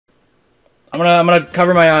I'm gonna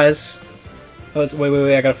cover my eyes. Oh, it's,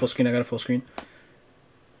 wait, I got a full screen. I got a full screen.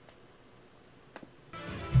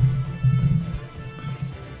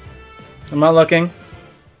 I'm not looking.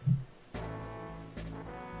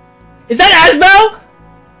 Is that Asmo?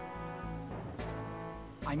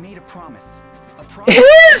 I made a promise.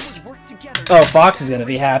 It is! Oh, Fox is gonna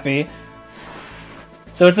be happy.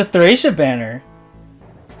 So it's a Thracia banner.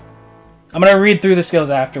 I'm gonna read through the skills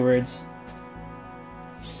afterwards.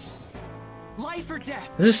 Life or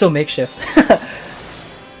death. This is so makeshift. Ronin?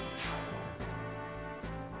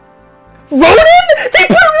 They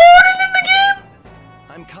put Ronin in the game?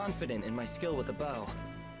 I'm confident in my skill with a bow.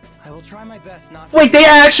 I will try my best not to... Wait, they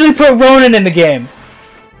actually put Ronin in the game.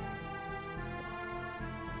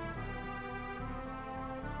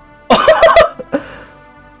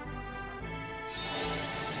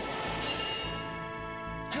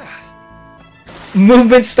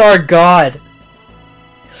 Movement Star God.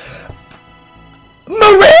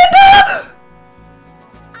 Miranda?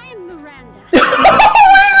 I am Miranda. Wait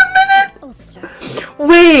a minute. Ulster.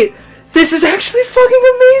 Wait, this is actually fucking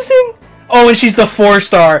amazing. Oh, and she's the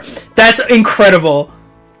 4-star. That's incredible.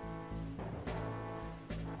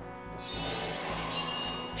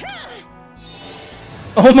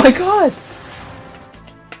 Oh my god.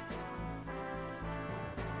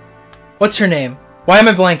 What's her name? Why am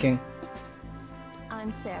I blanking? I'm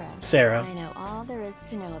Sarah. Sarah. I know all there is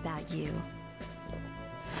to know about you.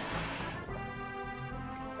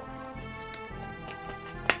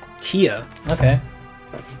 Kia. Okay.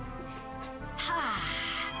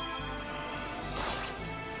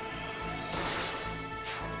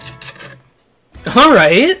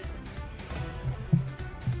 Alright.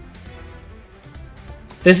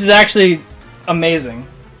 This is actually amazing.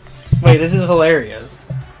 Wait, this is hilarious.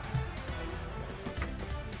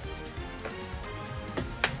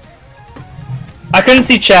 I couldn't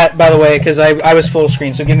see chat, by the way, because I was full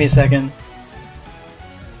screen, so give me a second.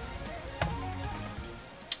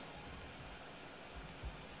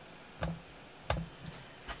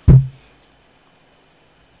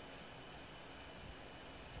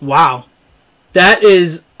 Wow. That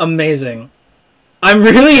is amazing. I'm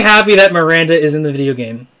really happy that Miranda is in the video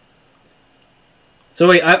game. So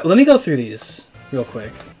wait, let me go through these real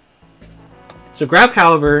quick. So Graph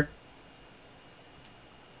Caliber.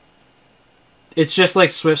 It's just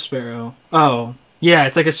like Swift Sparrow. Oh, yeah,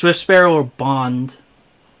 it's like a Swift Sparrow or Bond.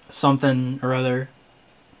 Something or other.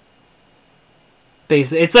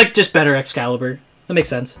 Basically, it's like just better Excalibur. That makes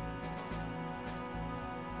sense.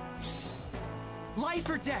 Life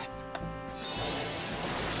or death.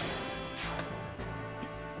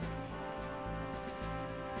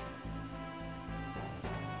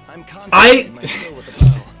 I'm confident in my skill with the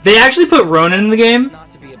bow. They actually put Ronin in the game.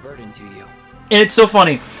 Not to be a burden to you. And it's so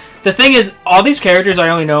funny. The thing is, all these characters I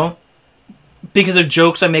only know because of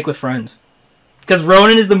jokes I make with friends. Because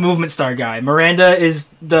Ronin is the movement star guy. Miranda is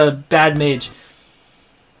the bad mage.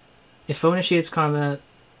 If foe initiates combat,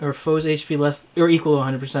 or foe's HP less or equal to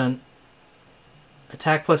 100%,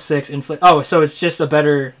 attack plus 6, inflict... Oh, so it's just a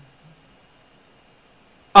better...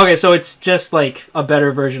 Okay, so it's just like a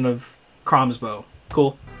better version of Crom's bow.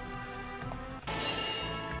 Cool.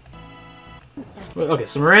 Okay,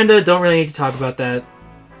 so Miranda, don't really need to talk about that.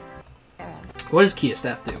 What does Kia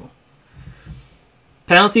Staff do?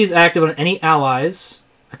 Penalty is active on any allies.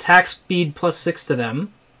 Attack speed plus 6 to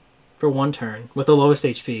them for 1 turn with the lowest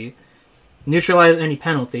HP. Neutralize any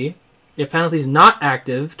penalty. If penalty is not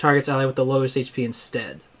active, targets ally with the lowest HP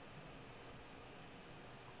instead.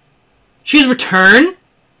 She's return?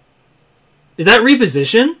 Is that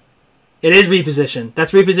reposition? It is reposition.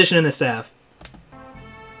 That's reposition in the staff.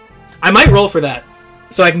 I might roll for that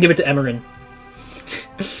so I can give it to Emerin.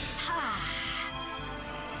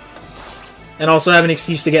 And also have an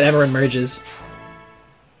excuse to get Emerin merges.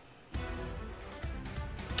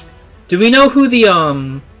 Do we know who the,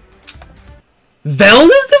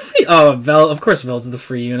 Veld is the free... Oh, Veld... Of course Veld's the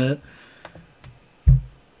free unit.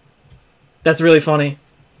 That's really funny.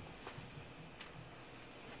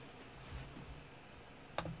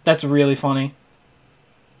 That's really funny.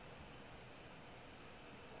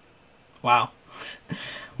 Wow.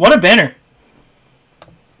 What a banner.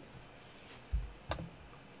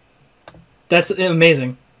 That's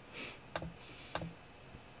amazing.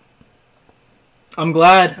 I'm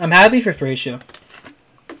glad. I'm happy for Thracia.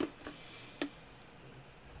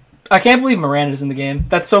 I can't believe Miranda's in the game.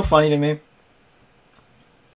 That's so funny to me.